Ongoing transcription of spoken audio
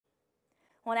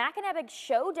Well, an academic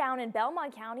showdown in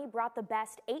Belmont County brought the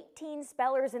best 18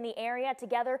 spellers in the area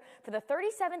together for the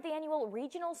 37th annual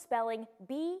Regional Spelling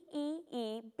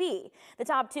BEEB. The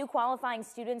top 2 qualifying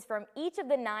students from each of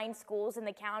the 9 schools in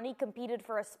the county competed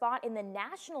for a spot in the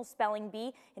National Spelling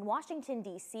Bee in Washington,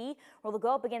 D.C., where they'll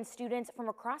go up against students from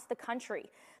across the country.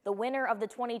 The winner of the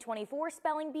 2024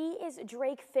 Spelling Bee is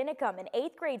Drake Finicum, an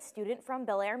 8th grade student from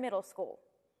Bellaire Middle School.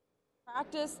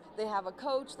 Practice, they have a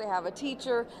coach, they have a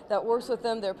teacher that works with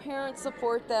them, their parents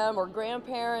support them or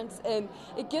grandparents, and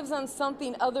it gives them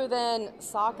something other than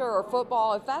soccer or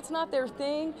football. If that's not their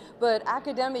thing, but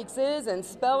academics is and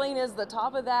spelling is the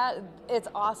top of that, it's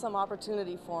an awesome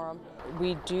opportunity for them.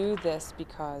 We do this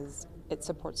because it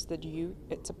supports the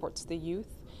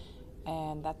youth,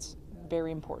 and that's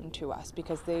very important to us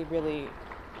because they really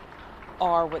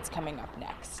are what's coming up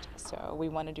next. So we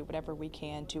want to do whatever we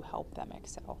can to help them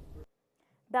excel.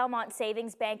 Belmont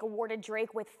Savings Bank awarded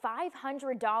Drake with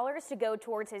 $500 to go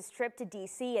towards his trip to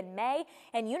D.C. in May,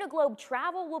 and Uniglobe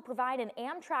Travel will provide an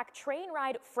Amtrak train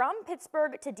ride from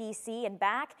Pittsburgh to D.C. and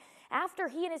back after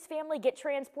he and his family get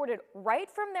transported right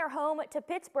from their home to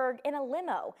Pittsburgh in a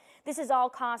limo. This is all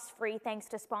cost-free thanks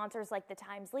to sponsors like the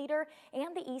Times Leader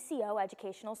and the ECO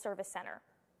Educational Service Center.